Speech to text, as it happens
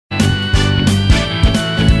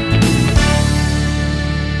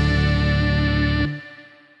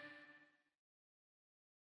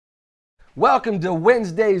Welcome to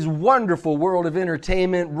Wednesday's wonderful world of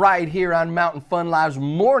entertainment right here on Mountain Fun Live's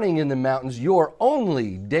Morning in the Mountains, your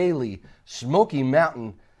only daily Smoky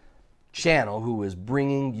Mountain channel who is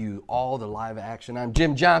bringing you all the live action. I'm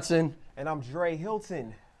Jim Johnson. And I'm Dre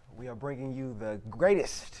Hilton. We are bringing you the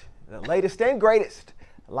greatest, the latest and greatest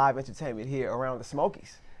live entertainment here around the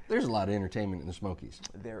Smokies. There's a lot of entertainment in the Smokies.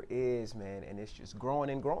 There is, man, and it's just growing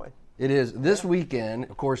and growing. It is. This weekend,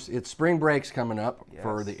 of course, it's spring breaks coming up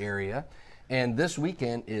for the area. And this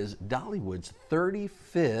weekend is Dollywood's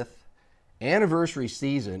 35th anniversary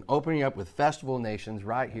season, opening up with Festival Nations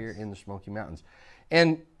right here in the Smoky Mountains.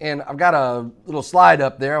 And I've got a little slide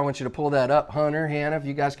up there. I want you to pull that up. Hunter, Hannah, if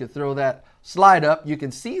you guys could throw that slide up, you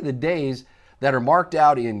can see the days that are marked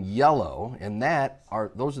out in yellow, and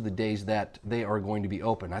those are the days that they are going to be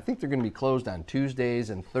open. I think they're going to be closed on Tuesdays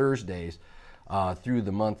and Thursdays through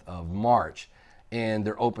the month of March, and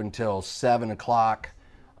they're open till 7 o'clock.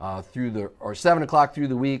 7 o'clock through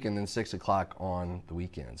the week, and then 6 o'clock on the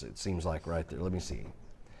weekends. It seems like right there. Let me see.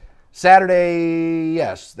 Saturday,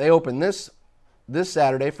 yes, they open this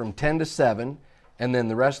Saturday from 10 to 7, and then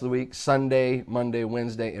the rest of the week, Sunday, Monday,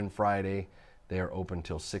 Wednesday, and Friday, they are open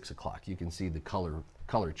till 6 o'clock. You can see the color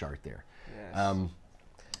chart there. Yes.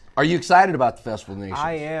 Are you excited about the Festival Nations?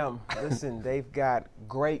 I am. Listen, they've got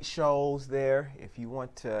great shows there. If you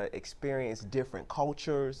want to experience different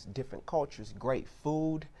cultures, great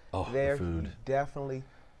food there. The food. You definitely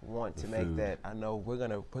want to make that. I know we're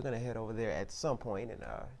gonna head over there at some point and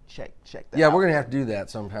check that out. Yeah, we're gonna have to do that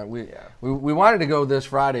sometime. We wanted to go this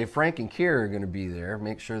Friday. Frank and Kira are gonna be there.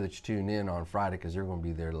 Make sure that you tune in on Friday because they're gonna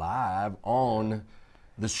be there live on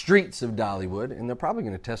the streets of Dollywood, and they're probably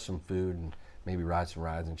gonna test some food and maybe ride some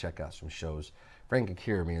rides and check out some shows. Frank and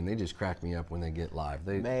Kira, man, they just crack me up when they get live.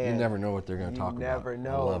 You never know what they're going to talk about. You never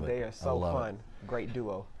know. They are so fun. It. Great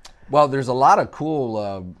duo. Well, there's a lot of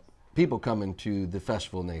cool people coming to the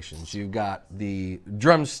Festival Nations. You've got the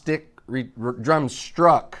Drumstruck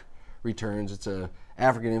returns. It's a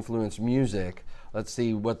African influenced music. Let's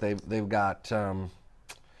see what they've got. The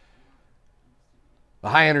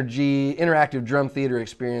high energy interactive drum theater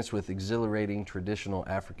experience with exhilarating traditional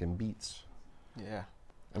African beats. Yeah.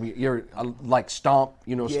 I mean, you're like Stomp, Stomp.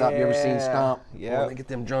 You ever seen Stomp? Yeah. They get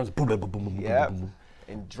them drums. Boom, boom, boom, boom, boom, Yep. boom, boom.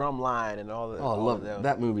 And Drumline and all that. Oh, I love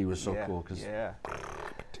that movie. Was so cool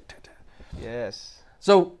Yes.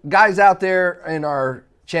 So, guys out there in our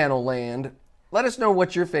channel land, let us know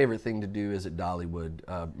what your favorite thing to do is at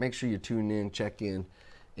Dollywood. Make sure you tune in, check in,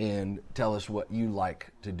 and tell us what you like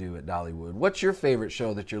to do at Dollywood. What's your favorite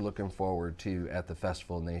show that you're looking forward to at the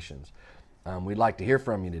Festival Nations? We'd like to hear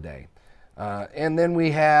from you today. And then we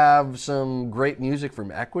have some great music from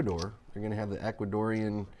Ecuador. We're going to have the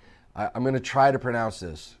Ecuadorian, I'm going to try to pronounce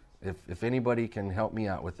this. If anybody can help me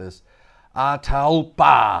out with this.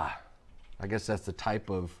 Ataulpa. I guess that's the type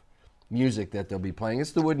of music that they'll be playing. It's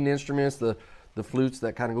the wooden instruments, the flutes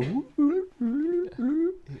that kind of go,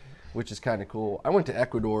 which is kind of cool. I went to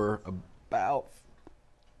Ecuador about,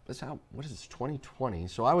 what is this, 2020?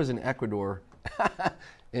 So I was in Ecuador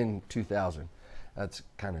in 2000. That's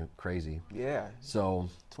kind of crazy. Yeah. So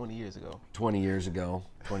 20 years ago. 20 years ago.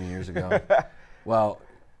 Well,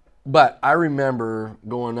 but I remember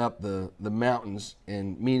going up the mountains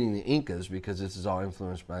and meeting the Incas, because this is all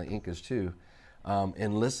influenced by the Incas too,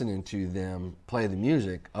 and listening to them play the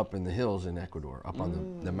music up in the hills in Ecuador, up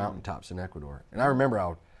on the mountaintops in Ecuador. And I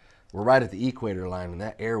remember we're right at the equator line, and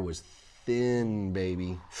that air was thin,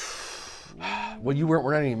 baby. Well, you weren't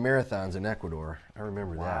running any marathons in Ecuador. I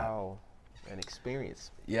remember that. Wow. An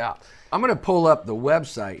experience. Yeah. I'm going to pull up the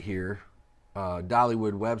website here,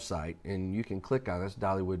 Dollywood website, and you can click on this,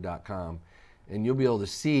 Dollywood.com, and you'll be able to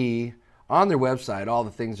see on their website all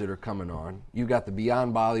the things that are coming on. You've got the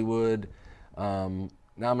Beyond Bollywood,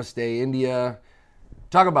 Namaste India.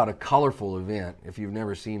 Talk about a colorful event. If you've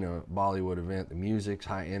never seen a Bollywood event, the music's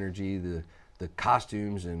high energy, the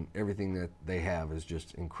costumes and everything that they have is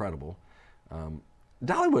just incredible.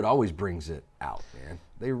 Dollywood always brings it out, man.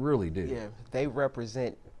 They really do. Yeah, they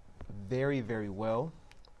represent very, very well.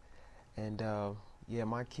 And yeah,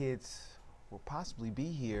 my kids will possibly be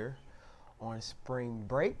here on spring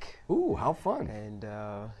break. Ooh, how fun. And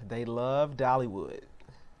they love Dollywood.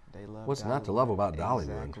 What's not to love about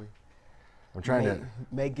Dollywood? Exactly. I'm trying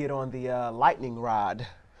may get on the lightning rod.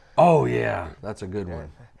 Oh, yeah. That's a good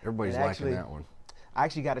one. Everybody's liking that one. I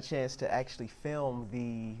actually got a chance to actually film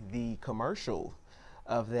the commercial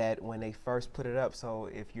of that when they first put it up. So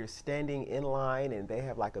if you're standing in line and they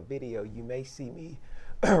have like a video, you may see me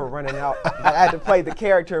running out. I had to play the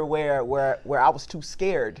character where I was too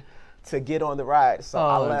scared to get on the ride. So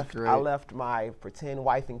I left my pretend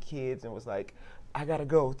wife and kids and was like, I gotta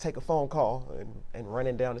go take a phone call, and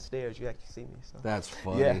running down the stairs, you actually see me. So. That's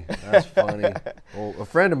funny. Yeah. That's funny. Well, a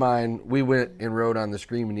friend of mine, we went and rode on the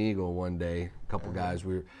Screaming Eagle one day. A couple guys,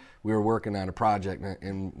 we were working on a project,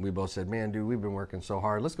 and we both said, "Man, dude, we've been working so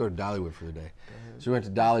hard. Let's go to Dollywood for the day." So we went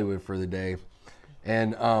to Dollywood for the day,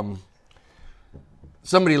 and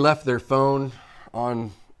somebody left their phone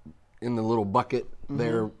in the little bucket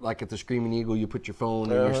there, like at the Screaming Eagle. You put your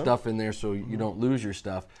phone and your stuff in there so you don't lose your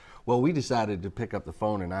stuff. Well, we decided to pick up the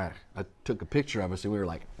phone, and I took a picture of us, and we were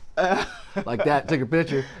like that, took a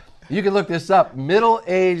picture. You can look this up,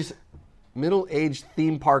 middle-aged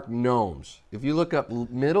theme park gnomes. If you look up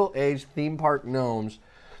middle-aged theme park gnomes,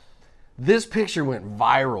 this picture went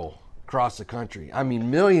viral across the country. I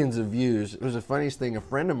mean, millions of views. It was the funniest thing. A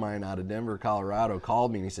friend of mine out of Denver, Colorado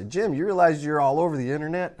called me, and he said, "Jim, you realize you're all over the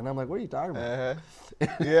internet?" And I'm like, "What are you talking about?"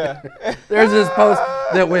 Yeah. There's this post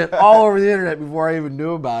that went all over the internet before I even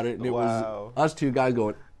knew about it, and it was us two guys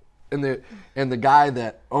going, and the guy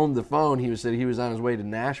that owned the phone, he said he was on his way to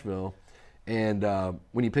Nashville, and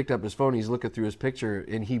when he picked up his phone, he's looking through his picture,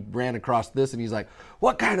 and he ran across this, and he's like,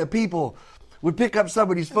 "What kind of people would pick up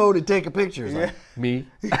somebody's phone and take a picture?" It's like, me.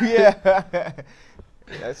 Yeah.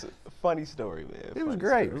 That's a funny story, man. It was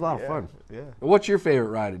great. It was a lot of fun. Yeah. What's your favorite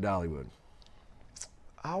ride at Dollywood?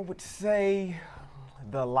 I would say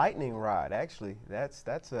the lightning rod. Actually, that's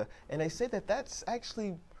and they say that's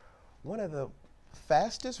actually one of the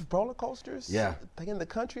fastest roller coasters. Yeah. In the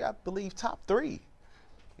country, I believe top 3.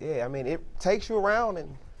 Yeah, I mean it takes you around,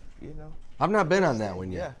 and I've not been on that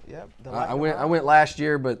one yet. Yeah. I went last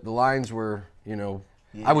year, but the lines were,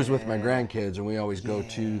 I was with my grandkids, and we always go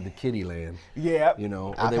to the kiddie land. Yeah.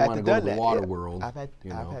 Or they want to go to the water world. I've had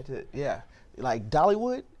to, like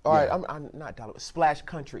Dollywood. All right, I'm not Dollywood. Splash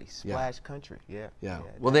Country. Splash Country. Yeah. Yeah.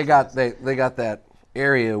 Well, they got that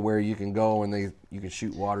area where you can go and you can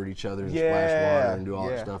shoot water at each other and splash water and do all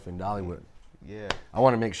that stuff in Dollywood. Yeah. I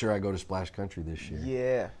want to make sure I go to Splash Country this year.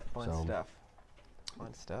 Yeah. Fun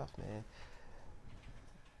stuff, man.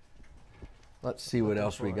 Let's see what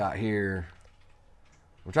else we got here.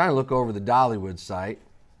 We're trying to look over the Dollywood site.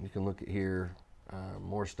 You can look at here,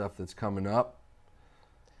 more stuff that's coming up.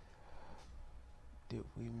 Did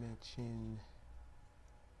we mention?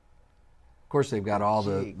 Of course, they've got all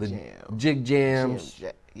the Jam. jig jams.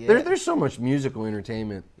 Yeah. There's so much musical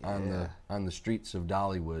entertainment on the streets of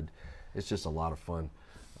Dollywood. It's just a lot of fun.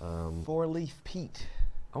 4-Leaf Pete.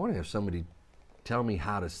 I want to have somebody tell me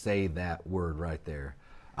how to say that word right there.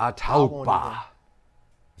 Atahualpa.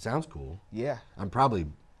 Sounds cool. Yeah. I'm probably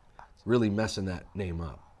really messing that name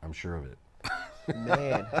up. I'm sure of it.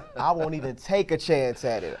 Man, I won't even take a chance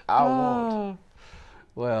at it. I won't.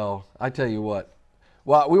 Well, I tell you what.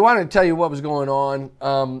 Well, we wanted to tell you what was going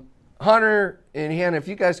on. Hunter and Hannah, if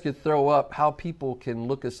you guys could throw up how people can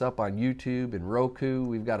look us up on YouTube and Roku.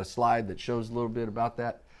 We've got a slide that shows a little bit about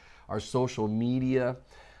that, our social media.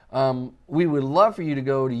 We would love for you to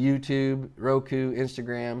go to YouTube, Roku,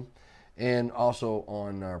 Instagram, and also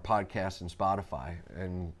on our podcast and Spotify,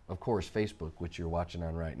 and of course Facebook, which you're watching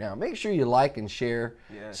on right now. Make sure you like and share,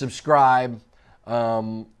 subscribe,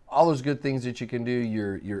 all those good things that you can do.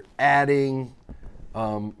 You're adding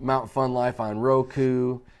Mountain Fun Life on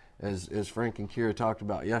Roku, as Frank and Kira talked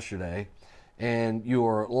about yesterday, and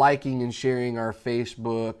you're liking and sharing our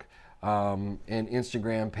Facebook and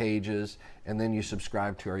Instagram pages, and then you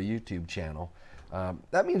subscribe to our YouTube channel.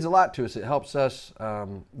 That means a lot to us. It helps us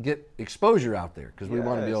get exposure out there, because we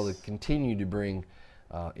want to be able to continue to bring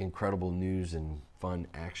incredible news and fun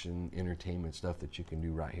action, entertainment stuff that you can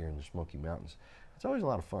do right here in the Smoky Mountains. It's always a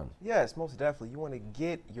lot of fun. Yes, most definitely. You want to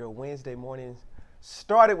get your Wednesday mornings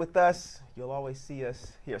started with us. You'll always see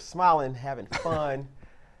us here smiling, having fun,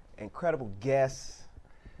 incredible guests,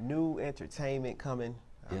 new entertainment coming.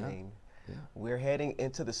 I mean, we're heading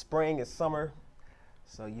into the spring and summer.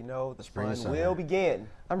 So the fun will begin.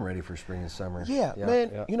 I'm ready for spring and summer. Yeah,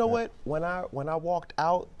 man. You know what? When I walked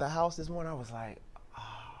out the house this morning, I was like,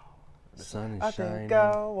 the sun is I shining. think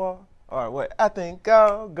I'll walk. Or what? I think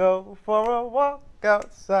I'll go for a walk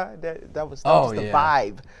outside. That was the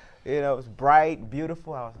vibe. It was bright,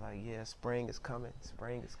 beautiful. I was like, yeah, spring is coming.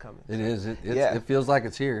 Spring is coming. It is. It feels like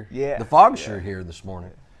it's here. Yeah. The fog's sure here this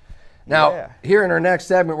morning. Now, here in our next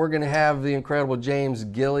segment, we're going to have the incredible James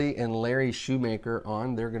Gilley and Larry Shoemaker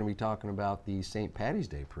on. They're going to be talking about the St. Patty's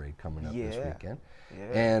Day Parade coming up this weekend.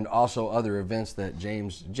 And also other events that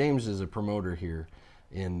James is a promoter here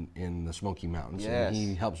in the Smoky Mountains. And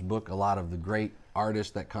he helps book a lot of the great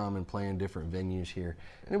artists that come and play in different venues here.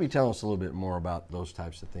 And he'll be telling us a little bit more about those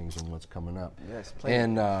types of things and what's coming up. Yes,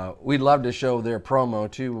 and we'd love to show their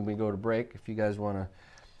promo, too, when we go to break. If you guys want to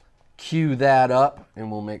cue that up,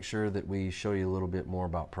 and we'll make sure that we show you a little bit more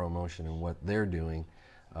about ProMotion and what they're doing.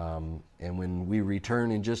 And when we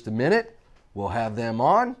return in just a minute, we'll have them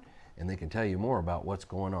on, and they can tell you more about what's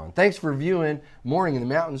going on. Thanks for viewing Morning in the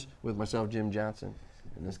Mountains with myself, Jim Johnson,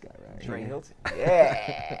 and this guy right Trey here. Hilton.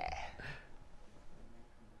 Yeah.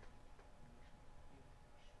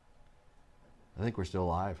 I think we're still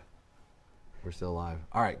live. We're still live.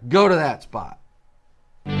 All right, go to that spot.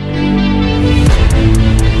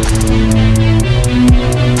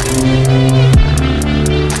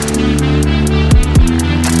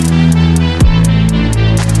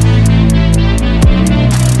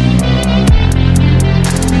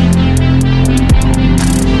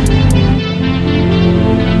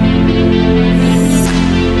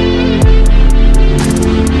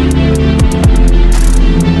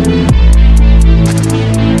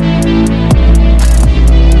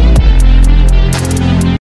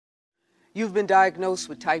 You've been diagnosed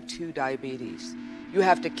with type 2 diabetes. You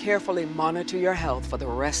have to carefully monitor your health for the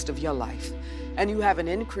rest of your life, and you have an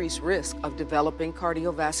increased risk of developing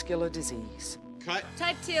cardiovascular disease. Cut.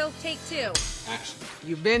 Type 2, take 2. Action.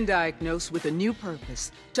 You've been diagnosed with a new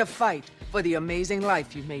purpose, to fight for the amazing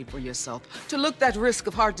life you made for yourself, to look that risk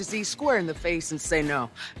of heart disease square in the face and say, no,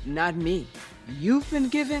 not me. You've been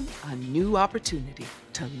given a new opportunity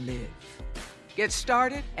to live. Get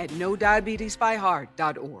started at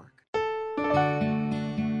NoDiabetesByHeart.org.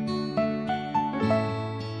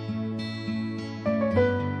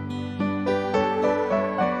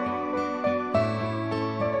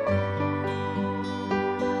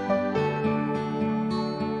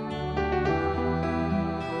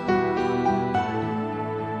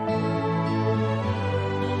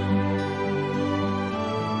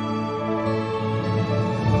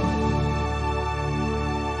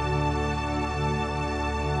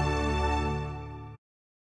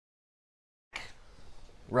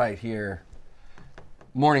 Right here,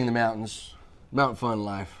 Morning in the Mountains, Mountain Fun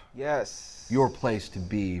Life. Yes. Your place to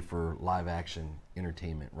be for live action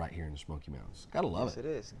entertainment right here in the Smoky Mountains. Gotta love Yes, it. it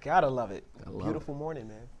is. Gotta love it. love Beautiful morning,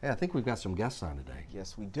 man. Hey, I think we've got some guests on today.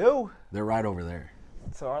 Yes, we do. They're right over there.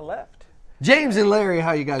 To our left. James and Larry,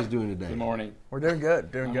 how you guys doing today? Good morning. We're doing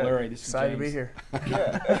good. Doing I'm good. Larry. This is Excited to be James.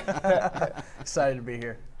 here. Excited to be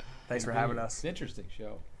here. Thanks for having us. It's an interesting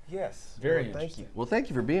show. Yes. Very Well, thank interesting. you. Well, thank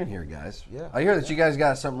you for being here, guys. Yeah. I hear that you guys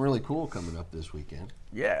got something really cool coming up this weekend.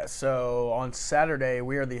 Yeah, so on Saturday,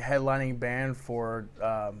 we are the headlining band for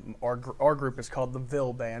our group is called the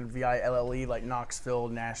Ville Band, VILLE, like Knoxville,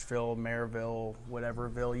 Nashville, Maryville, whatever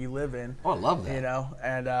ville you live in. Oh, I love that. You know,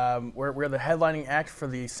 and we're the headlining act for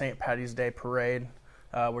the St. Patty's Day Parade.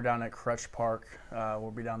 We're down at Crutch Park.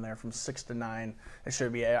 We'll be down there from 6 to 9. It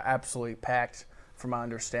should be absolutely packed, from my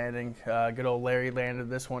understanding. Good old Larry landed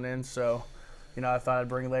this one in, so, you know, I thought I'd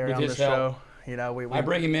bring Larry With on the his help. show. You know, we I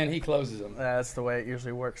bring him in, he closes them. that's the way it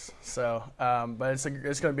usually works. So, but it's going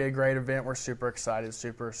to be a great event. We're super excited,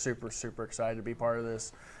 super excited to be part of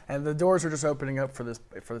this. And the doors are just opening up for this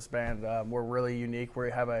band. We're really unique.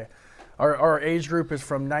 We have our age group is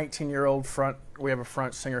from 19-year-old front. We have a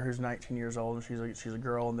front singer who's 19 years old, and she's a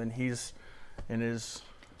girl, and then he's in his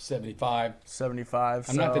 75. 75.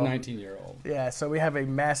 I'm not the 19-year-old. Yeah, so we have a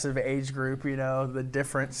massive age group, you know, the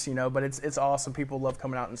difference, you know, but it's awesome. People love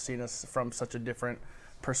coming out and seeing us from such a different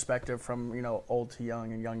perspective, from, you know, old to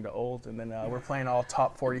young and young to old. And then we're playing all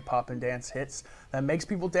top 40 pop and dance hits that makes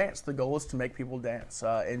people dance. The goal is to make people dance,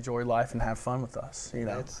 enjoy life, and have fun with us, you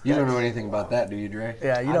know. You don't know anything about that, do you, Dre?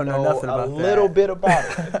 Yeah, you don't I know nothing about a that. little bit about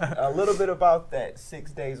it. A little bit about that.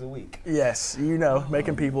 6 days a week. Yes, you know,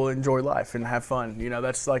 making people enjoy life and have fun. You know,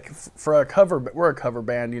 that's like for a cover. We're a cover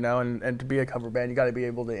band, you know, and to be a cover band, you got to be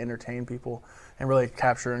able to entertain people and really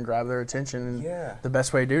capture and grab their attention. And Yeah. the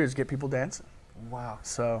best way to do it is get people dancing. Wow.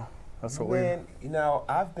 So that's what Man, you know,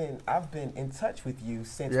 I've been in touch with you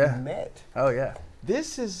since Yeah. we met. Oh yeah.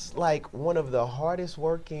 This is like one of the hardest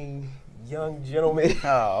working young gentlemen Oh,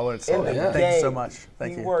 I wouldn't say in the that. game. Thank you so much.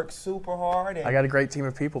 Thank he you. works super hard. And I got a great team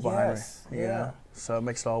of people behind Yes, me. You yeah. know, so it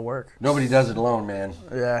makes it all work. Nobody does it alone, man.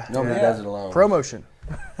 Yeah. Nobody yeah. does it alone. Promotion.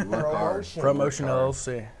 You work hard. Promotion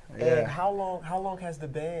LLC. And Yeah. how long has the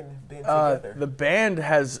band been together? The band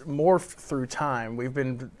has morphed through time. We've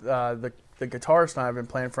been the guitarist and I have been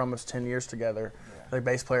playing for almost 10 years together. The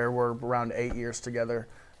bass player, we're around 8 years together.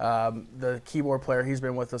 The keyboard player, he's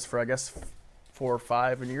been with us for I guess 4 or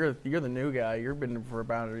 5, and you're the new guy. You've been for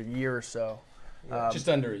about a year or so. Just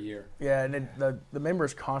under a year. Yeah, and the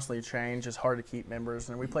members constantly change. It's hard to keep members,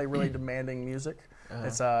 and we play really demanding music.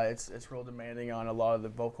 It's real demanding on a lot of the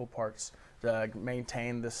vocal parts.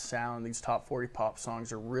 maintain this sound. These top 40 pop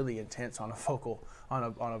songs are really intense on a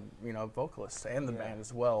vocalist and the band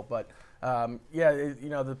as well. But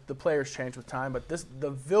the players change with time. But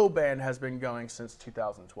the Ville band has been going since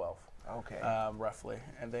 2012. Okay. Roughly,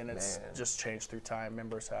 and then it's just changed through time.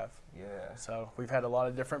 Members have. Yeah. So we've had a lot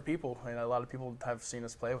of different people, and a lot of people have seen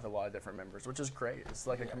us play with a lot of different members, which is great. It's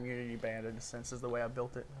like a community band in a sense, is the way I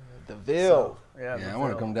built it. The Ville. So, I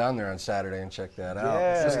want to come down there on Saturday and check that out.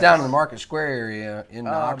 Yeah. It's down in the Market Square area in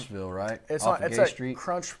Knoxville, right? It's off on. of It's Gay at Street.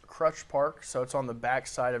 Crutch Park, so it's on the back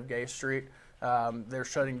side of Gay Street. They're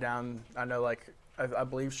shutting down. I know, I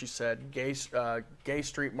believe she said Gay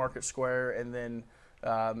Street, Market Square, and then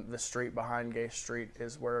the street behind Gay Street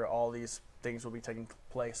is where all these things will be taking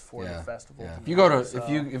place for the festival. Yeah. If you go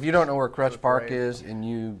to if you don't know where Crutch Park is and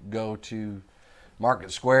you go to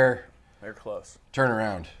Market Square, they're close. turn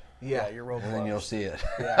around. Yeah, you're real close. And then you'll see it.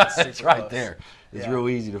 Yeah, it's It's super right close. there. It's Yeah. real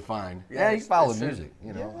easy to find. Yeah, Yeah, you it's- follow it's the true. music.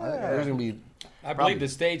 You know, there's gonna be. I believe the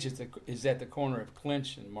stage is at the corner of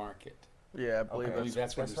Clinch and Market. Yeah, I believe I believe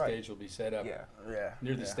that's where the that's right. stage will be set up. Yeah. Yeah.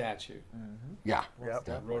 Near the statue, Yeah. Yep.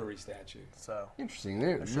 the Rotary statue. So Interesting.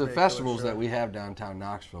 should The be a killer festivals show. that we have downtown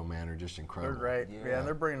Knoxville, man, are just they're incredible. great. Yeah. Yeah, and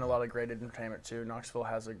they're bringing a lot of great entertainment too. Knoxville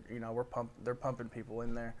has they're pumping people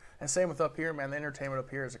in there. And same with up here, man. The entertainment up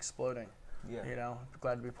here is exploding. Yeah. You know,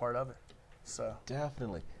 glad to be part of it. So,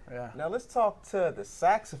 Definitely. yeah. Now let's talk to the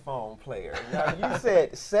saxophone player. Now you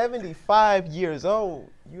said 75 years old.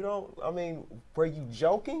 You don't. I mean, were you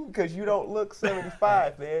joking? Because you don't look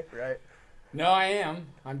 75, man. Right. No, I am.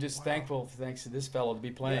 I'm just thankful, thanks to this fellow, to be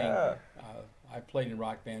playing. Yeah. I've played in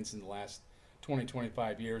rock bands in the last 20,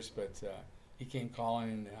 25 years, but he came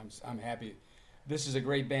calling, and I'm happy. This is a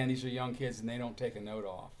great band. These are young kids, and they don't take a note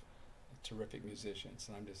off. Terrific musicians,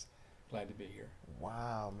 and I'm just glad to be here.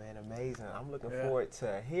 Wow, man, amazing. I'm looking Yeah. forward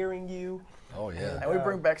to hearing you. Oh yeah. And we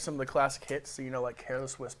bring back some of the classic hits, so, like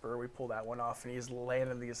Careless Whisper. We pull that one off, and he's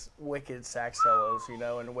landing these wicked sax solos,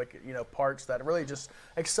 and wicked, parts that really just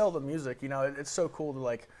excel the music. It's so cool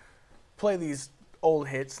to play these old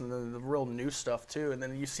hits and the real new stuff too. And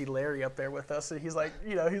then you see Larry up there with us, and he's like,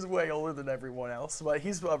 he's way older than everyone else, but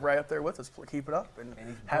he's right up there with us, keeping up and And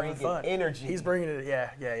he's having bringing fun. energy. He's bringing it.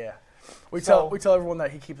 Yeah. We So- tell everyone that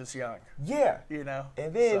he keeps us young. Yeah.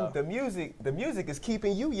 And then So. the music is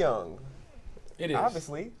keeping you young. It is.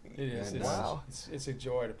 Obviously. It is. It's, Wow. it's a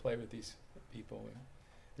joy to play with these people.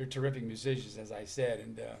 They're terrific musicians, as I said,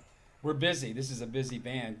 and we're busy. This is a busy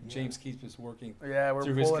band. James keeps us working Yeah, we're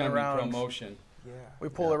through his pulling company around. promotion. Yeah. We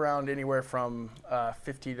pull around anywhere from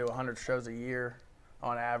 50 to 100 shows a year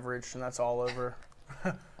on average, and that's all over.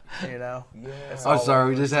 Yeah. It's I'm all sorry,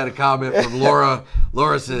 we over. just had a comment from Laura.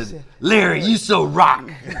 Laura said, "Larry, you so rock."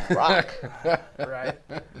 Rock. Right.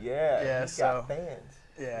 Yeah. Yeah, He's so- got fans.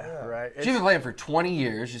 Yeah. Right. You've been playing for 20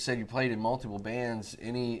 years. You said you played in multiple bands.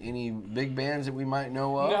 Any big bands that we might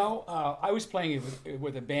know of? No, I was playing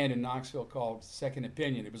with a band in Knoxville called Second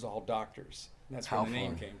Opinion. It was all doctors. And that's where How the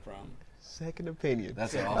name fun. came from. Second opinion.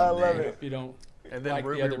 That's an I awesome love name. it. If you don't And then like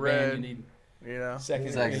Ruby the other Red, band, you need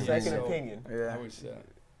Second Second Opinion. Second So opinion. Yeah. I was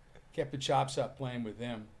kept the chops up playing with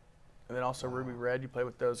them. And then also Ruby Red, you play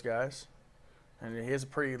with those guys. And he has a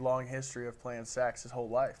pretty long history of playing sax his whole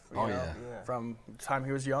life. you Oh, know, yeah. From the time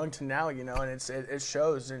he was young to now, and it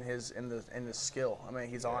shows in his skill. I mean,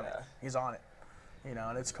 he's on it. Yeah. He's on it.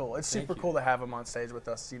 And it's cool. It's Thank super you. cool to have him on stage with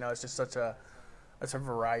us. It's just such a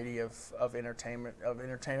variety of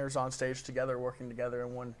entertainers on stage together, working together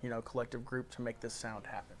in one collective group to make this sound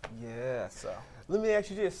happen. Yeah. So. Let me ask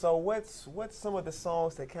you this. So what's some of the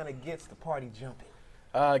songs that kind of gets the party jumping?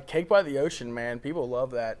 Cake by the Ocean, man. People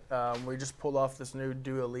love that. We just pulled off this new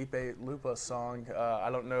Dua Lipa song. I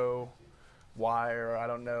don't know why, or I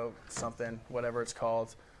don't know something, whatever it's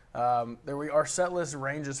called. Our set list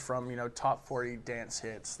ranges from, top 40 dance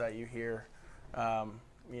hits that you hear,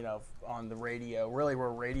 on the radio. Really, we're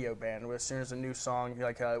a radio band. As soon as a new song,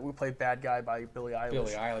 we played Bad Guy by Billie Eilish.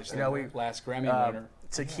 Billie Eilish, we last Grammy winner.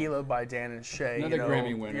 Tequila by Dan and Shay. Another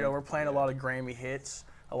Grammy winner. We're playing a lot of Grammy hits,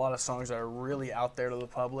 a lot of songs that are really out there to the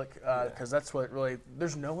public, because that's what really,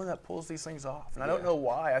 there's no one that pulls these things off. And I don't know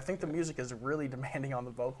why. I think the music is really demanding on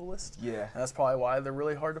the vocalist. Yeah. And that's probably why they're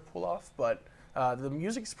really hard to pull off. But the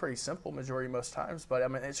music's pretty simple most times, but I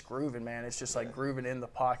mean, it's grooving, man. It's just like grooving in the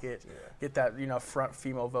pocket. Get that, front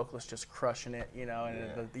female vocalist just crushing it,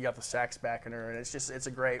 and you got the sax backing her, and it's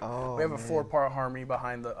a great. Oh, we have a man. 4-part harmony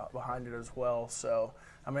behind it as well. So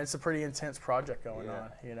I mean, it's a pretty intense project going on,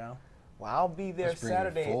 Well, I'll be there Let's bring it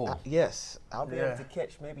Saturday. full. Yes, I'll be able Yeah. to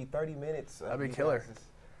catch maybe 30 minutes. That'd be you killer. guys',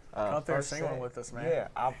 Come up there and first sing one set. with us, man.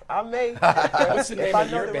 Yeah, I may. What's the If name I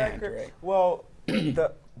of know your the band, record- Drake? Well,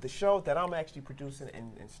 the show that I'm actually producing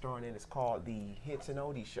and starring in is called the Hits and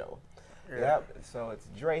Oldies Show. Yep. So it's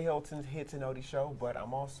Dre Hilton's Hits and Oldies Show, but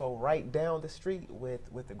I'm also right down the street with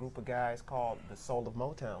a group of guys called the Soul of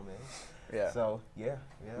Motown, man. Yeah. So yeah.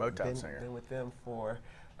 Motown singer. Been with them for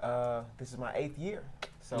this is my 8th year.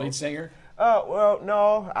 So Lead singer? well,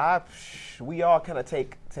 no, we all kind of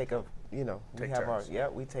take a. You know, we Take have turns.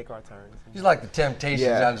 we take our turns. He's like the Temptations.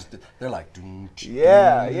 Yeah. They're like,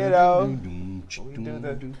 Yeah, you know,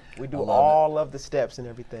 we do I love all of the steps and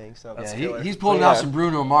everything. So Yeah, he's pulling out some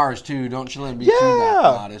Bruno Mars too. Don't you let him be too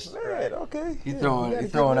modest. man, okay. He's Yeah, throwing you got a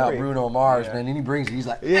throwing good out memory. Bruno Mars, man. And he brings it. He's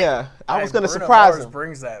like, Yeah, I was gonna Bruno surprise Mars him.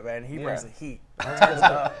 brings that, man. He brings Yeah. the heat. He does.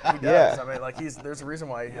 Yeah. I mean, like there's a reason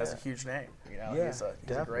why he has a huge name. You know, Yeah, he's a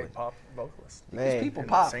definitely. great pop vocalist. Man, people and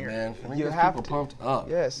pop, singer. man. I mean, You gets have people to. pumped up.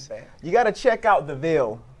 Yes, Bam. you got to check out the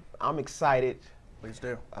Ville. I'm excited Please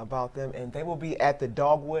do. about them, and they will be at the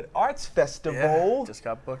Dogwood Arts Festival. Yeah, just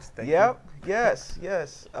got booked. Thank Yep. Yes.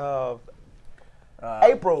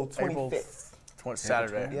 April 25th.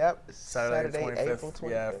 Saturday. Yep. Saturday 25th. April 25th.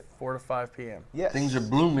 Yeah, 4 to 5 p.m. Yes. Things are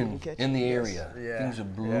blooming Catch in the you. area. Yeah. Things are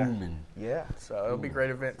Yeah. blooming. Yeah. So it'll be a great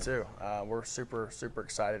event too. We're super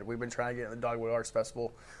excited. We've been trying to get in the Dogwood Arts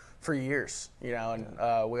Festival for years, you know,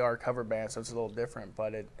 and we are a cover band, so it's a little different,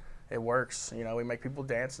 but it works. You know, we make people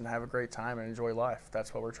dance and have a great time and enjoy life.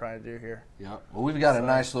 That's what we're trying to do here. Yeah. Well, we've got a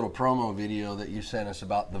nice little promo video that you sent us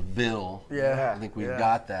about the Ville. Yeah. I think we've Yeah.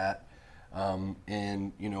 got that.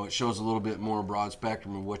 And, you know, it shows a little bit more broad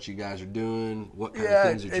spectrum of what you guys are doing, what kind of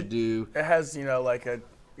things that you do. It has, you know, like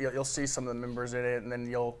you'll see some of the members in it, and then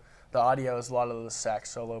the audio is a lot of the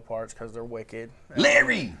sax solo parts because they're wicked.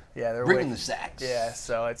 Larry! Yeah, they're bringing wicked. the sax. Yeah,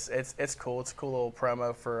 so it's cool. It's a cool little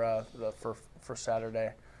promo for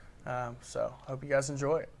Saturday. So hope you guys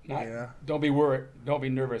enjoy it. Not- You know? Don't be worried. Don't be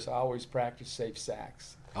nervous. I always practice safe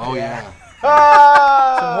sax. Oh, yeah.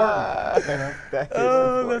 Ah! That is Oh,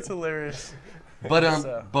 important. that's hilarious. But,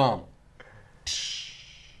 So- bump.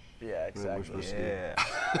 Yeah, exactly. Yeah.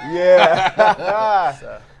 Yeah.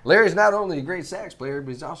 So, Larry's not only a great sax player,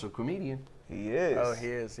 but he's also a comedian. He is. oh, he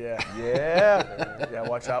is. Yeah. Yeah. Yeah.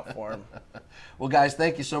 Watch out for him. Well, guys,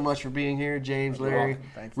 thank you so much for being here, James, Larry. welcome.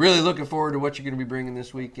 Thank you. Really looking forward to what you're going to be bringing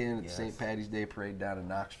this weekend at the St. Patty's Day Parade down in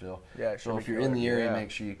Knoxville. Yeah, it should so be if you're in the killer. area, Yeah.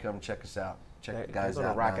 make sure you come check us out. Check They- the guys they're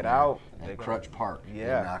gonna out. rock down it there out. at They're gonna- Crutch Park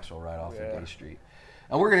Yeah. in Knoxville, right off Yeah. of Day Street.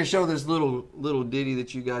 And we're going to show this little ditty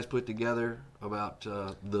that you guys put together about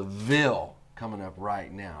the Ville coming up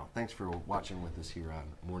right now. Thanks for watching with us here on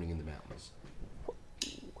Morning in the Mountains.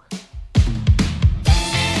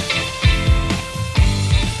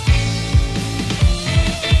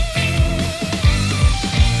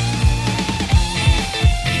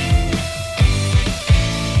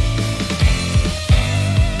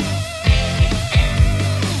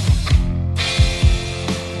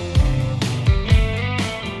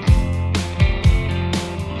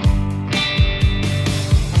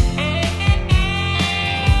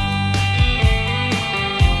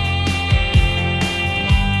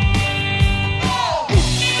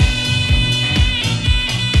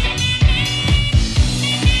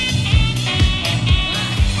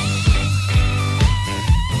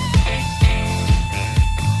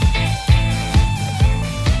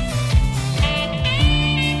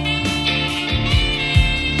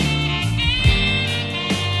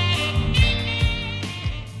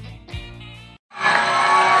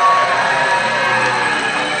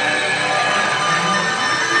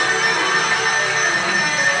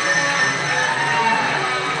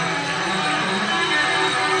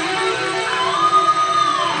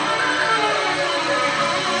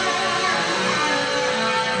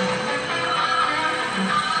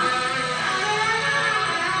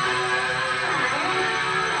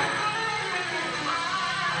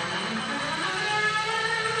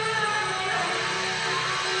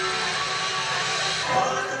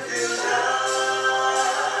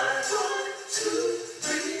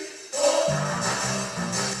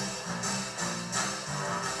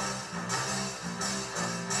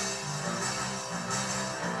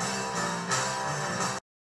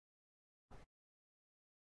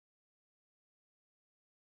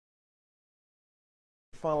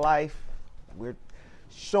 Fun Life. We're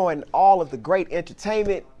showing all of the great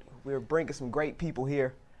entertainment. We're bringing some great people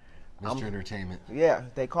here. Mr. Entertainment. Yeah,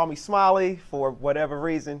 they call me Smiley for whatever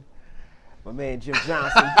reason. My man Jim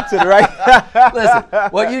Johnson to the right. Listen,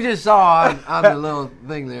 what you just saw on the little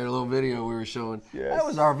thing there, a little video we were showing, Yes. that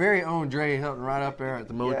was our very own Dre Hilton right up there at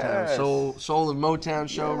the Motown Yes. Soul of Motown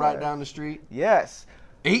show right Yes. down the street. Yes,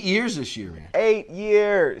 8 years this year, man. 8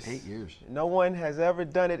 years. 8 years. No one has ever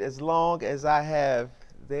done it as long as I have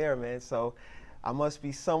there, man. So I must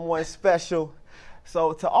be someone special.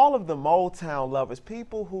 So to all of the Motown lovers,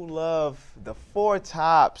 people who love the Four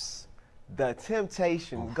Tops, the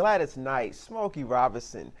Temptations, Gladys Knight, Smokey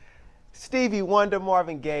Robinson, Stevie Wonder,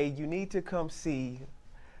 Marvin Gaye, you need to come see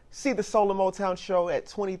the Soul of Motown show at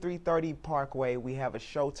 2330 Parkway. We have a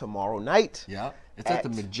show tomorrow night. Yeah. It's at the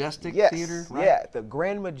Majestic yes, Theater, right? Yeah, the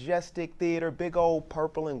Grand Majestic Theater, big old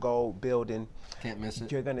purple and gold building. Can't miss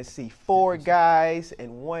it. You're gonna see 4 guys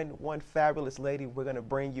and one fabulous lady. We're gonna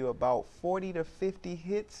bring you about 40 to 50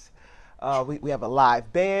 hits. We have a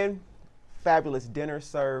live band, fabulous dinner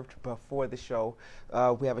served before the show.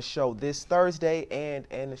 We have a show this Thursday and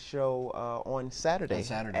a show on Saturday.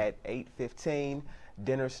 At 8:15.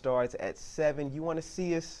 Dinner starts at 7. You want to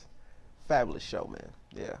see us? Fabulous show, man.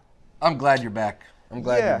 Yeah. I'm glad you're back. I'm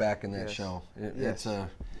glad Yeah. you're back in that Yes. show. Yes.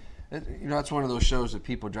 It's one of those shows that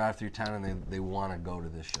people drive through town and they want to go to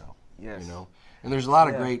this show. Yes. And there's a lot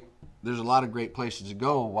of Yeah. great places to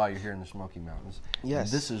go while you're here in the Smoky Mountains. Yes.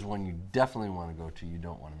 This is one you definitely want to go to. You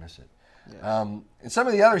don't want to miss it. Yes. And some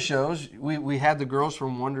of the other shows, we had the girls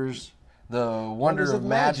from Wonders of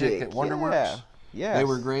Magic at Wonderworks. Yeah. They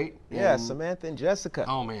were great. Yeah, And- Samantha and Jessica.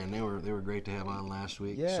 Oh man, they were great to have on last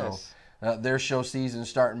week. Yes. So their show season's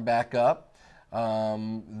starting back up.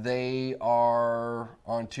 They are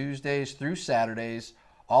on Tuesdays through Saturdays,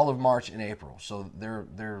 all of March and April. So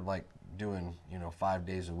they're like doing 5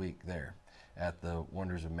 days a week there at the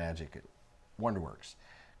Wonders of Magic at Wonderworks.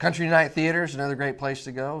 Country Night Theater is another great place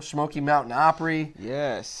to go. Smoky Mountain Opry.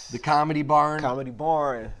 Yes. The Comedy Barn. Comedy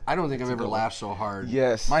Barn. I don't think I've ever laughed so hard.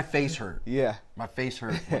 Yes. My face hurt. Yeah. My face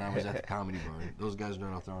hurt when I was at the Comedy Barn. Those guys know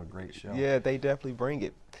how to throw a great show. Yeah, they definitely bring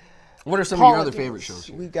it. What are some of your Paula other Dean's. favorite shows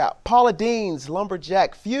here? We got Paula Dean's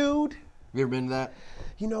Lumberjack Feud. Have you ever been to that?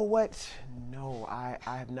 You know what? No, I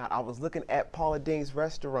have not. I was looking at Paula Dean's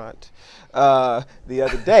restaurant the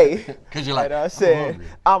other day. 'Cause you're like, and I "I'm said, hungry.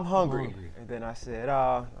 I'm hungry. hungry." And then I said,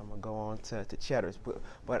 I'm going to go on to Cheddar's.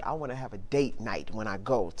 But I want to have a date night when I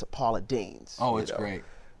go to Paula Dean's. Oh, you it's know. great.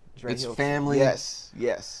 Dre It's Hilton. family. Yes,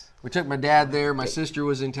 yes. We took my dad there. My sister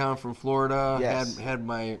was in town from Florida. Yes. Had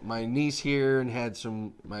my niece here and had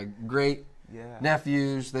my great Yeah.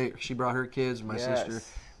 nephews. She brought her kids, my Yes. sister.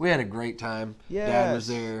 We had a great time. Dad was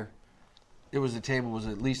Yes. there. The table was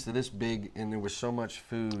at least this big, and there was so much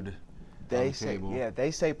food on They the say, table. yeah, they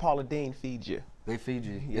say Paula Dean feeds you. They feed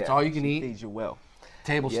you. Yeah, It's all you can she eat. feeds you well.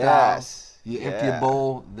 Table Yes. style. You empty a Yeah.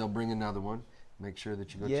 bowl, they'll bring another one. Make sure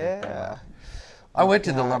that you go check that Yeah. out. I went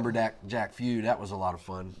to the God. Lumberjack Feud. That was a lot of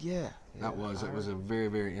fun. Yeah. That was. It was a very,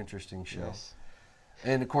 very interesting show. Yes.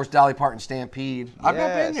 And of course, Dolly Parton Stampede. I've not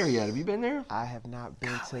been there Yes. yet. Have you been there? I have not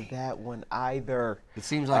been to that one either. It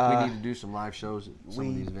seems like we need to do some live shows at some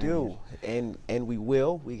of We these venues. do, and we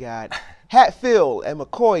will. We got Hatfield and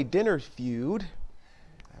McCoy Dinner Feud.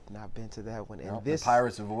 I've not been to that one. And Nope, this the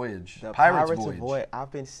Pirates of Voyage. the Pirates Pirates Voyage. of Voyage.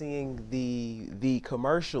 I've been seeing the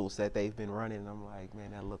commercials that they've been running. And I'm like, man,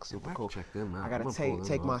 that looks super have to cool. check them out. I I'm gotta gonna pull them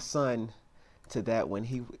take up. my son to that one.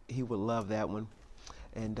 He would love that one.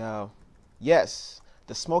 And yes,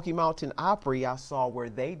 the Smoky Mountain Opry I saw where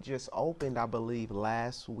they just opened, I believe,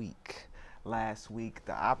 last week.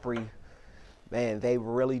 The Opry, man, they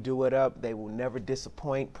really do it up. They will never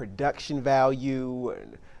disappoint. Production value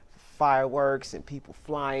and fireworks and people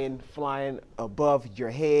flying above your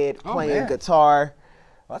head, Oh, playing man. guitar.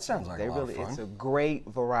 Well, that sounds like They a lot really, of fun. it's a great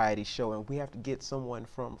variety show, and we have to get someone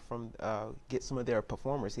get some of their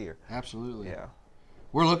performers here. Absolutely. Yeah.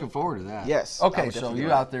 We're looking forward to that. Yes, I Okay, would so definitely you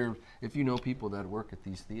go. out there, if you know people that work at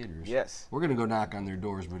these theaters, Yes. we're going to go knock on their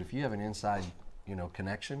doors. But if you have an inside,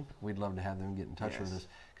 connection, we'd love to have them get in touch with Yes. us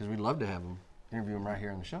because we'd love to have them interview them right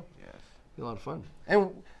here on the show. Yes. Be a lot of fun.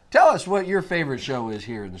 And tell us what your favorite show is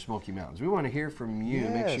here in the Smoky Mountains. We want to hear from you.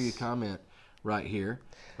 Make sure you Yes. comment right here.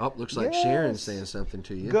 Oh, looks like Sharon's Yes. saying something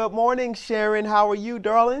to you. Good morning, Sharon. How are you,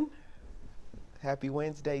 darling? Happy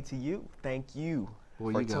Wednesday to you. Thank you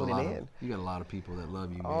Well, for you got tuning a lot in. Of, you got a lot of people that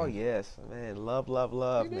love you. Oh man. yes, man. Love,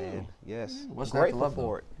 You do. man. Yes. What's not Grateful to love?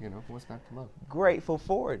 for though? it. What's not to love? Grateful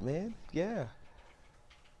for it, man. Yeah.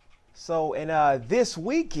 So, and this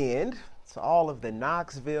weekend, to all of the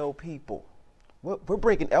Knoxville people, we're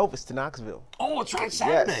bringing Elvis to Knoxville. Oh, it's right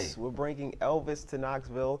Saturday. Yes, we're bringing Elvis to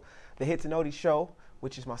Knoxville. The Hit to Noti show,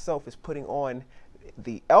 which is myself, is putting on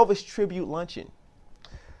the Elvis Tribute Luncheon.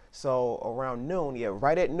 So around noon,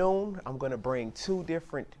 right at noon, I'm gonna bring two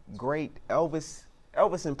different great Elvis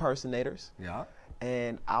impersonators, Yeah.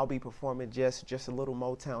 and I'll be performing just a little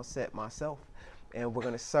Motown set myself, and we're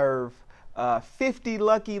gonna serve 50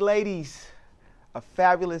 lucky ladies a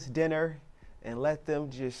fabulous dinner, and let them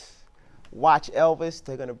just watch Elvis.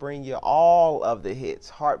 They're gonna bring you all of the hits: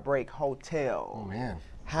 Heartbreak Hotel, Oh man.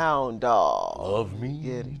 Hound Dog. Love me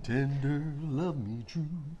Get it. tender, love me true.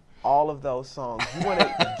 All of those songs. You want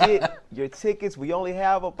to get your tickets. We only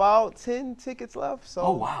have about 10 tickets left. So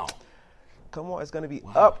Oh, wow. come on, it's going to be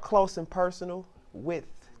up close and personal with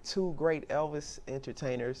 2 great Elvis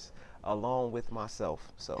entertainers along with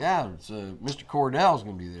myself. So Yeah, it's, Mr. Cordell's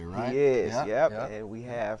going to be there, right? he is, Yeah, yep. yeah. And we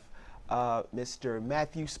have Mr.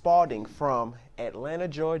 Matthew Spalding from Atlanta,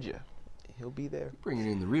 Georgia. He'll be there.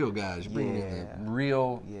 Bringing in the real guys, bringing in Yeah. the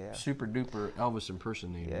real Yeah. super duper Elvis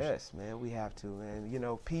impersonators. Yes, man, we have to. And, you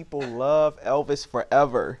know, people love Elvis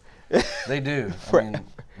forever. They do. I mean,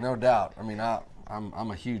 no doubt. I mean, I'm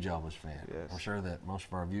a huge Elvis fan. Yes. I'm sure that most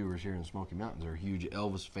of our viewers here in the Smoky Mountains are huge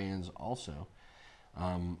Elvis fans also.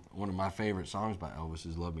 One of my favorite songs by Elvis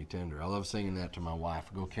is "Love Me Tender." I love singing that to my wife.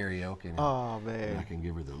 Go karaoke, and Oh, and man. I can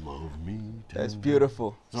give her the "Love Me Tender." That's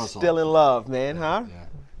beautiful. So it's Still in love, man, huh? Yeah.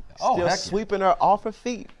 Still heck yeah. sweeping her off her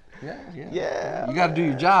feet. Yeah, yeah. Yeah. You got to do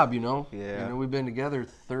your job, you know. Yeah. You know, we've been together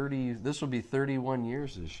 30. This will be 31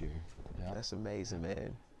 years this year. Yeah. That's amazing,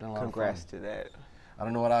 man. Been a lot of Congrats fun. to that. I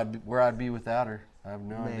don't know where I'd be without her. I have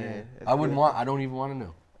no Man, idea. that's I wouldn't good. want. I don't even want to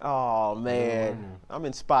know. Oh, know. man. I'm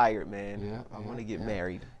inspired, man. Yeah, I yeah, want to get yeah.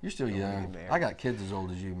 married. You're still I wanna young. get married. I got kids as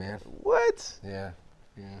old as you, man. What? Yeah,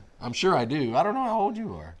 yeah. I'm sure I do. I don't know how old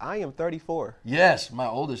you are. I am 34. Yes, my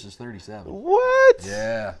oldest is 37. What?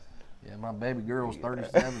 Yeah, yeah. My baby girl's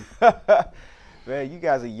 37. Man, you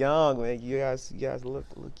guys are young, man. You guys look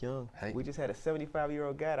young. Hey. We just had a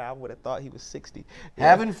 75-year-old guy. I would have thought he was 60. Yeah.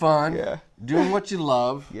 Having fun, Yeah. doing what you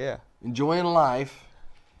love, Yeah. enjoying life.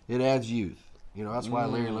 It adds youth. You know, that's why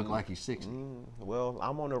Larry looked like he's 60. Well,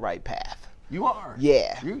 I'm on the right path. You are.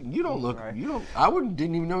 Yeah. You don't look. Right. You don't. I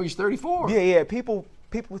didn't even know he's 34. Yeah. People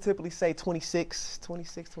typically say 26,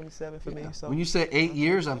 27 for me. So When you say 8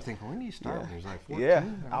 years, I'm thinking, when did you start? He was like 14. yeah,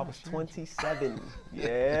 I'm I not was sure. 27.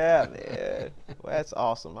 Yeah, man. Well, that's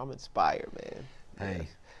awesome. I'm inspired, man. Hey,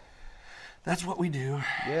 that's what we do.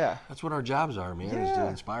 Yeah. That's what our jobs are, man, is to Yeah.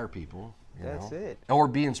 inspire people. You That's know? it. Or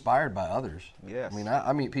be inspired by others. Yes. I mean,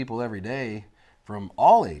 I meet people every day from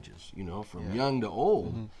all ages, you know, from young to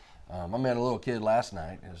old. Mm-hmm. I met a little kid last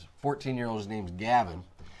night. His 14-year-old, his name's Gavin,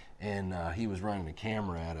 and he was running a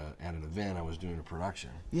camera at an event. I was doing a production.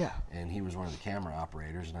 Yeah. And he was one of the camera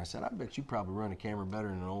operators, and I said, I bet you probably run a camera better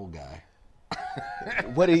than an old guy.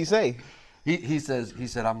 What did he say? He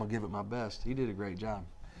said, I'm going to give it my best. He did a great job.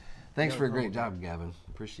 Thanks for a great job, Gavin.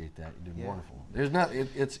 Appreciate that. You did wonderful. There's not.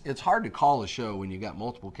 It's hard to call a show when you got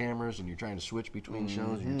multiple cameras and you're trying to switch between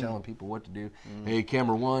shows and you're telling people what to do. Hey,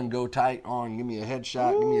 camera 1, go tight on. Give me a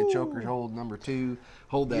headshot. Give me a choker hold number 2.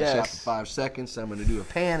 Hold that shot for Yes. 5 seconds. I'm going to do a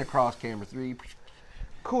pan across camera 3.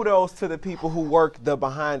 Kudos to the people who work the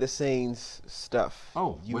behind the scenes stuff.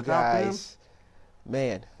 Oh, you without them? guys,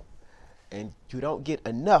 man. And you don't get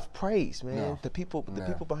enough praise, man. No. The people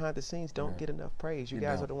No. behind the scenes don't get enough praise. You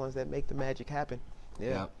guys don't. are the ones that make the magic happen.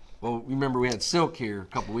 Yeah. Well, remember we had Silk here a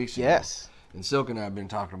couple weeks ago. Yes. And Silk and I have been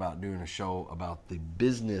talking about doing a show about the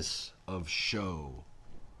business of show.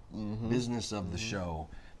 Business of the show.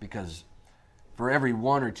 Because for every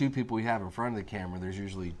 1 or 2 people we have in front of the camera, there's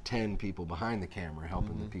usually 10 people behind the camera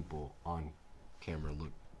helping the people on camera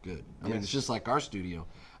look good. I mean, it's just like our studio.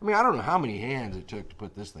 I mean, I don't know how many hands it took to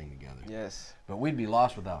put this thing together. Yes. But we'd be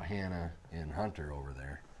lost without Hannah and Hunter over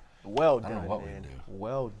there. Well I done, don't know what we'd man. do.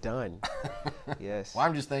 Well done. Yes. Well,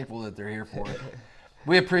 I'm just thankful that they're here for it.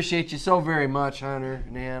 We appreciate you so very much, Hunter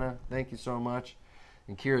and Hannah. Thank you so much.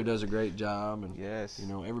 And Kira does a great job. And, Yes. you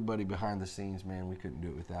know, everybody behind the scenes, man, we couldn't do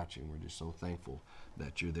it without you. And we're just so thankful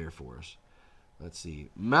that you're there for us. Let's see.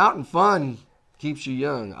 Mountain Fun keeps you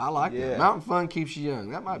young. I like Yeah. that. Mountain Fun keeps you young.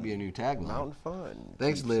 That might be a new tagline. Mountain fun.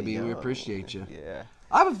 Thanks, Keeps you Libby. We young. appreciate you. Yeah.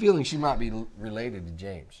 I have a feeling she might be related to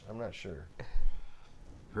James. I'm not sure.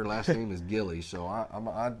 Her last name is Gilly, so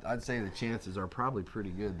I'd say the chances are probably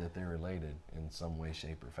pretty good that they're related in some way,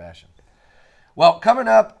 shape, or fashion. Well, coming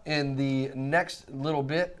up in the next little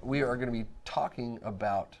bit, we are going to be talking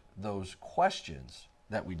about those questions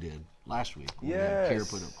that we did last week. We had Kira Yes.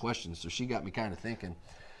 put up questions, so she got me kind of thinking.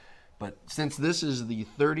 But since this is the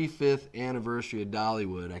 35th anniversary of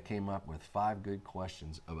Dollywood, I came up with 5 good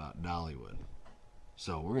questions about Dollywood.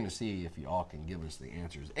 So we're going to see if you all can give us the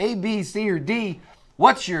answers. A, B, C, or D.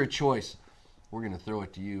 What's your choice? We're going to throw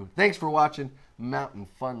it to you. Thanks for watching Mountain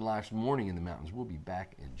Fun Life's Morning in the Mountains. We'll be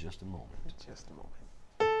back in just a moment. Just a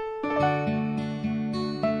moment.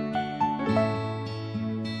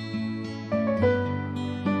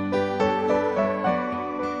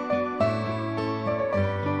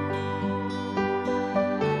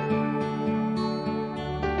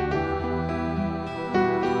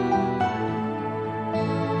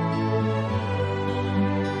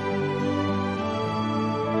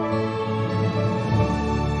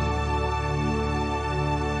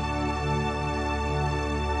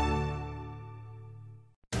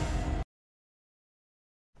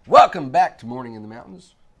 Welcome back to Morning in the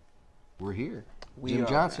Mountains. We're here. Jim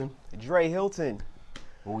Johnson. Dre Hilton.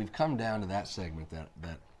 Well, we've come down to that segment that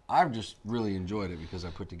I've just really enjoyed it because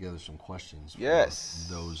I put together some questions for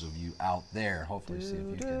those of you out there. Hopefully, see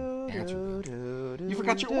if you can answer them. You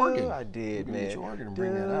forgot your organ. I did, you man. Get your organ and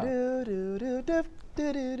bring that out.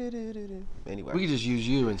 Anyway, We could just use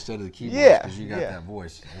you instead of the keyboard because you got that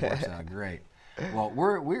voice. It works out great. Well,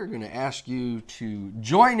 we're going to ask you to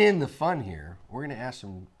join in the fun here. We're going to ask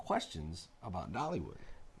some questions about Dollywood.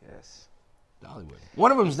 Yes. Dollywood.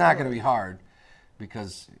 One of them's not going to be hard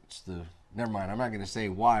because it's the. Never mind. I'm not going to say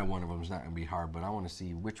why one of them's not going to be hard, but I want to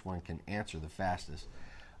see which one can answer the fastest.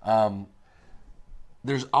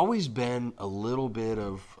 There's always been a little bit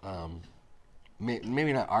of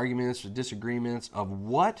maybe not arguments or disagreements of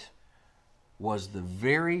what was the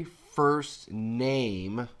very first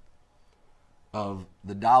name of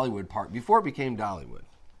the Dollywood Park before it became Dollywood.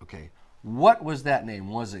 Okay, what was that name?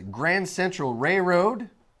 Was it Grand Central Railroad,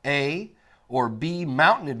 A, or B,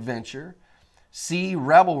 Mountain Adventure, C,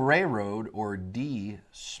 Rebel Railroad, or D,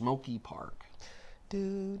 Smoky Park?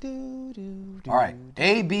 All right,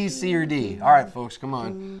 A, B, C, or D. All right, folks, come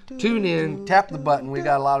on. Tune in, tap the button. We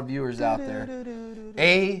got a lot of viewers out there.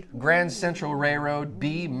 A, Grand Central Railroad,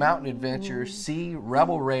 B, Mountain Adventure, C,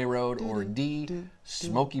 Rebel Railroad, or D,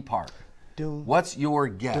 Smoky Park. What's your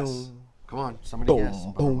guess? Come on, somebody guess.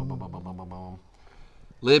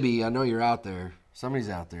 Libby, I know you're out there. Somebody's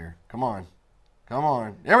out there. Come on. Come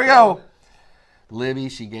on. There we go. Libby,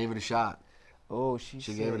 she gave it a shot. Oh, she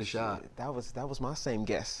gave it a shot. That was my same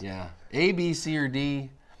guess. Yeah. A, B, C, or D.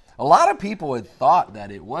 A lot of people had thought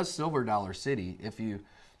that it was Silver Dollar City.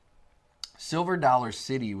 Silver Dollar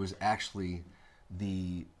City was actually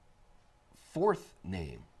the fourth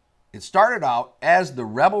name. It started out as the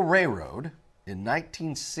Rebel Railroad in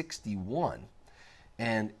 1961,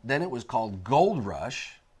 and then it was called Gold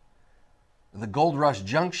Rush, the Gold Rush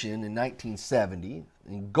Junction in 1970.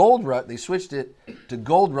 And Gold Rush, they switched it to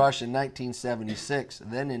Gold Rush in 1976.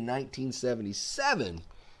 Then in 1977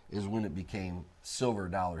 is when it became Silver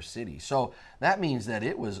Dollar City. So that means that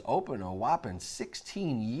it was open a whopping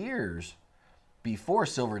 16 years before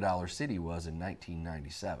Silver Dollar City was in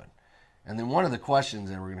 1997. And then one of the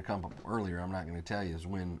questions that we're going to come up earlier, I'm not going to tell you, is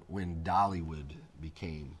when Dollywood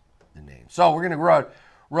became the name. So we're going to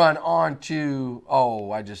run on to,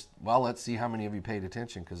 let's see how many of you paid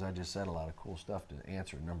attention because I just said a lot of cool stuff to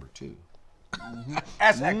answer number 2.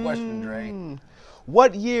 Ask that question, Dre.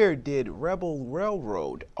 What year did Rebel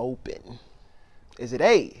Railroad open? Is it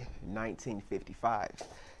A, 1955?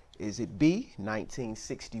 Is it B,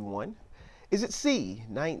 1961? Is it C,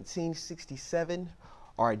 1967?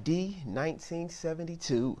 Or D,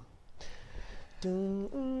 1972?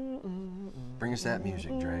 Bring us that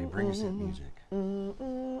music, Dre. Bring us that music. I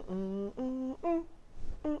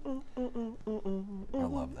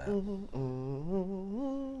love that.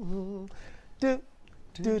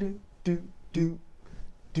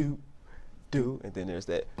 And then there's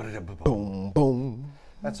that boom, boom.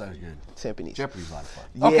 That sounds good. Timpani. Jeopardy's a lot of fun.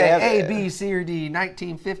 Yeah, okay, A, B, C, or D,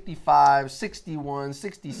 1955, 61,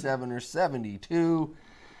 67, or 72.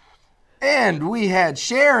 And we had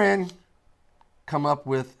Sharon come up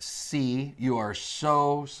with C. You are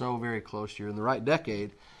so very close. You're in the right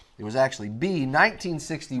decade. It was actually B.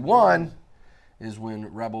 1961 is when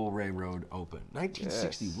Rebel Railroad opened.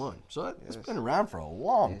 1961. Yes. So it's been around for a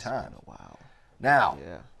long time. Wow. Now,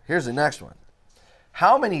 here's the next one.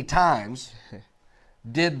 How many times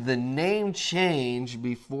did the name change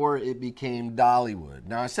before it became Dollywood?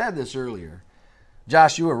 Now, I said this earlier.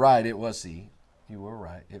 Josh, you were right. It was C. You were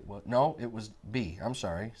right. It was B. I'm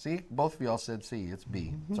sorry. See, both of y'all said C. It's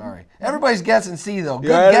B. Sorry. Everybody's guessing C, though. Good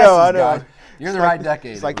guesses, I know. guys. You're in the right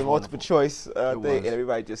decade. It's like the multiple choice thing, and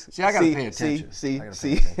everybody just see. I gotta pay attention.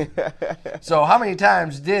 See. So, how many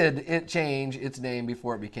times did it change its name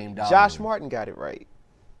before it became Dollywood? Josh Martin got it right.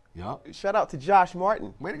 Yep. Shout out to Josh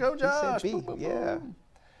Martin. Way to go, Josh. He said B. Yeah.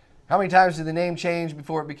 How many times did the name change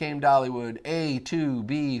before it became Dollywood? A, 2,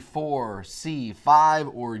 B, 4, C, 5,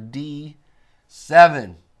 or D,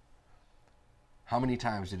 7? How many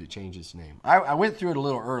times did it change its name? I went through it a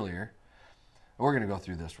little earlier. We're going to go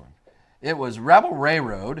through this one. It was Rebel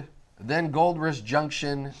Railroad, then Gold Rush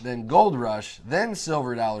Junction, then Gold Rush, then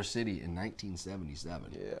Silver Dollar City in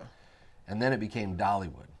 1977. Yeah. And then it became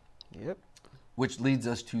Dollywood. Yep. Which leads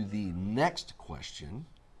us to the next question.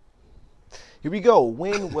 Here we go.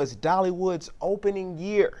 When was Dollywood's opening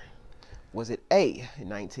year? Was it A,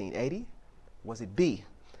 1980? Was it B,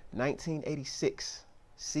 1986,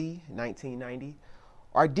 C, 1990,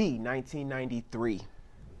 or D, 1993?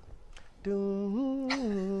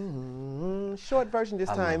 Short version this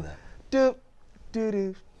time. do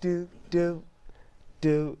do do do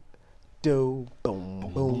do do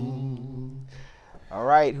boom boom. All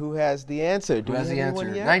right, who has the answer? Who has the answer?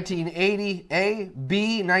 1980, A,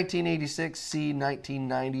 B, 1986, C,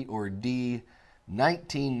 1990, or D,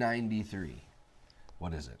 1993?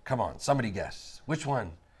 What is it? Come on, somebody guess. Which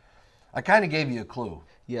one? I kind of gave you a clue.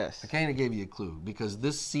 Yes. I kind of gave you a clue because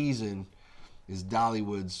this season is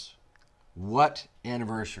Dollywood's what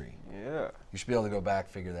anniversary? Yeah. You should be able to go back,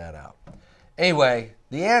 figure that out. Anyway,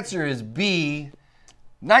 the answer is B,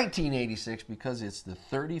 1986, because it's the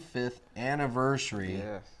 35th anniversary.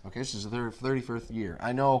 Yes. Okay, this is the 35th year.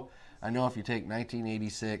 I know if you take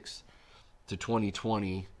 1986 to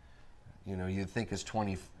 2020, you'd think it's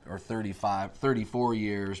 20 or 34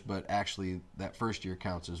 years, but actually that first year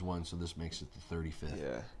counts as one, so this makes it the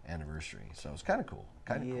 35th anniversary. So it's kind of cool.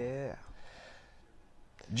 Cool.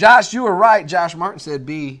 Josh, you were right. Josh Martin said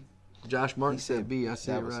B. Josh Martin said B. I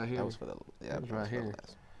see it right here. That was for the right here.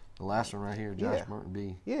 The last one right here, Josh Martin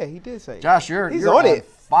B. Yeah, he did say. Josh, you're on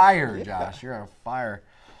fire, Josh. You're on fire.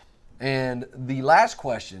 And the last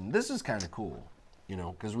question, this is kind of cool,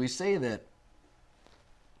 because we say that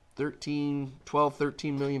 13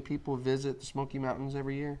 million people visit the Smoky Mountains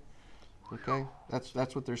every year. Okay,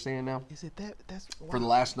 that's what they're saying now. Is it that? That's wow. For the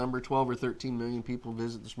last number, 12 or 13 million people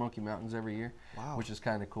visit the Smoky Mountains every year. Wow. Which is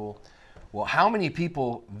kind of cool. Well, how many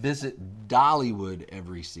people visit Dollywood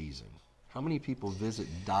every season? How many people visit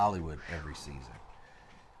Dollywood every season?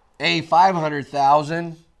 A,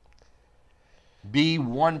 500,000. B,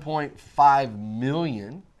 1.5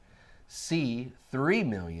 million. C, 3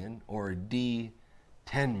 million. Or D,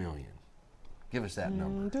 10 million. Give us that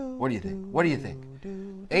number. What do you think? What do you think?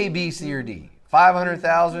 A, B, C, or D?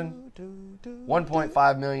 500,000,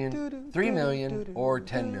 1.5 million, 3 million, or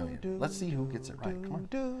 10 million? Let's see who gets it right. Come on.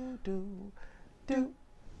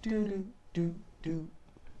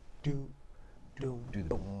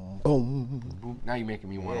 Boom. Now you're making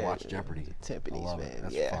me want to watch Jeopardy. Timpanies, I love man. it.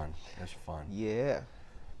 That's fun. That's fun. Yeah.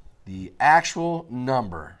 The actual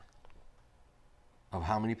number of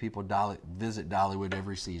how many people visit Dollywood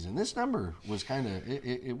every season. This number was kind of,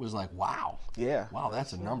 it was like, wow. Yeah. Wow,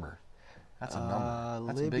 that's a number. That's a number.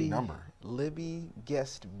 That's a big number. Libby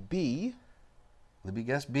guessed B. Libby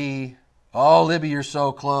guessed B. Oh, Libby, you're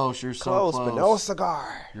so close. You're so close. But no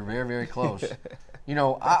cigar. You're very, very close.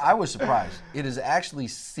 I was surprised. It is actually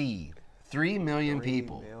C. 3 million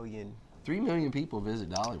people. 3 million people visit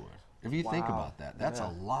Dollywood. If you think about that, that's a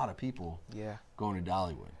lot of people going to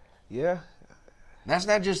Dollywood. Yeah. That's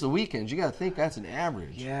not just the weekends. You got to think that's an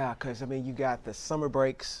average. Yeah, because you got the summer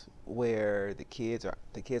breaks where the kids are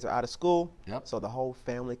out of school. Yep. So the whole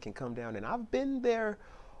family can come down, and I've been there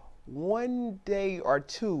one day or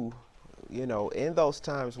two, in those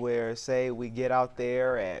times where, say, we get out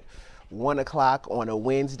there at 1 o'clock on a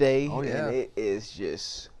Wednesday, and it is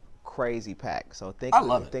just crazy packed. So think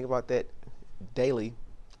about that daily.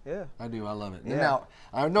 Yeah. I do. I love it. Yeah. Now,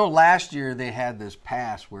 I know last year they had this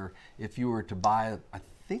pass where if you were to buy, I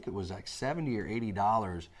think it was like $70 or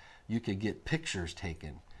 $80, you could get pictures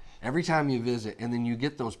taken every time you visit, and then you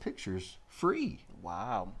get those pictures free.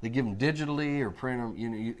 Wow. They give them digitally or print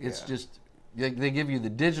them. It's just, they give you the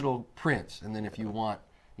digital prints, and then if you want,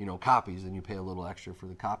 copies, then you pay a little extra for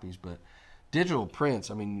the copies. But digital prints,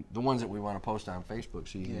 the ones that we want to post on Facebook,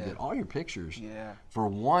 so you can get all your pictures for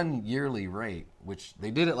one yearly rate, which they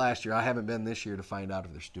did it last year. I haven't been this year to find out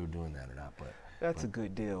if they're still doing that or not. But that's a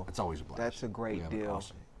good deal. It's always a blast. That's a great deal.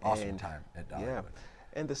 Awesome time at Dollywood. Yeah.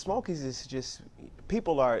 And the Smokies is just,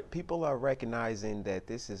 people are recognizing that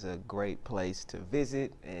this is a great place to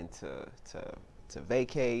visit and to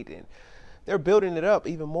vacate, and they're building it up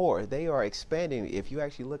even more. They are expanding. If you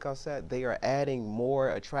actually look outside, they are adding more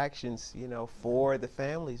attractions, for the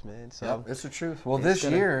families, man. So it's the truth. Well, this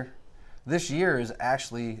year is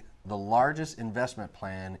actually the largest investment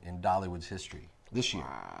plan in Dollywood's history. This year.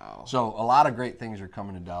 Wow. So a lot of great things are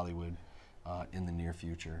coming to Dollywood in the near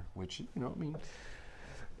future, which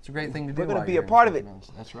it's a great thing to do. We're going to be a part of it.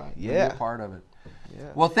 That's right. Yeah. Be a part of it. Yeah.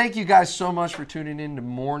 Well, thank you guys so much for tuning in to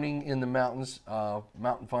Morning in the Mountains,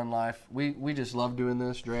 Mountain Fun Life. We just love doing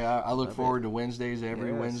this, Dre. I look forward to Wednesdays,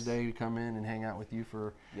 every Wednesday, to come in and hang out with you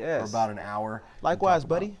for about an hour. Likewise,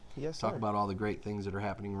 buddy. Yes, sir. Talk about all the great things that are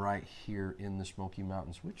happening right here in the Smoky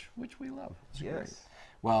Mountains, which we love. It's great.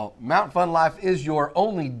 Well, Mountain Fun Life is your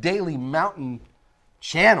only daily mountain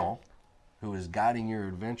channel who is guiding your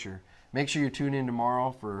adventure. Make sure you tune in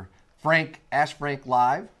tomorrow for Ask Frank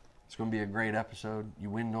Live. It's going to be a great episode. You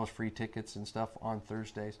win those free tickets and stuff on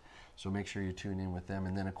Thursdays, so make sure you tune in with them.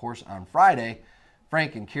 And then, of course, on Friday,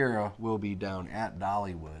 Frank and Kira will be down at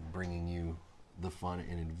Dollywood bringing you the fun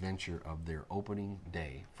and adventure of their opening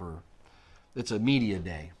day for it's a media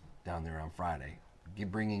day down there on Friday,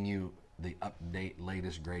 bringing you the update,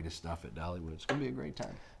 latest, greatest stuff at Dollywood. It's going to be a great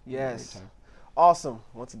time. Yes. Awesome.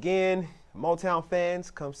 Once again, Motown fans,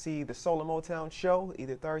 come see the Soul of Motown show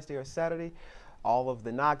either Thursday or Saturday. All of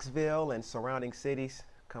the Knoxville and surrounding cities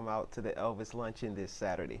come out to the Elvis Luncheon this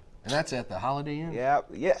Saturday. And that's at the Holiday Inn? Yep.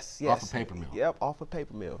 Yes. Off of Paper Mill. Yep. Off of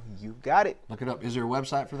Paper Mill. You got it. Look it up. Is there a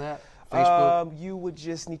website for that? Facebook? You would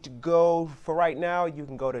just need to go, for right now, you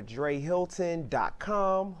can go to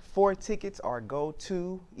drehilton.com for tickets or go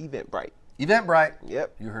to Eventbrite. Eventbrite.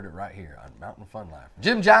 Yep. You heard it right here on Mountain Fun Live.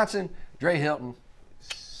 Jim Johnson, Dre Hilton.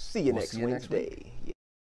 See you next see you next Wednesday.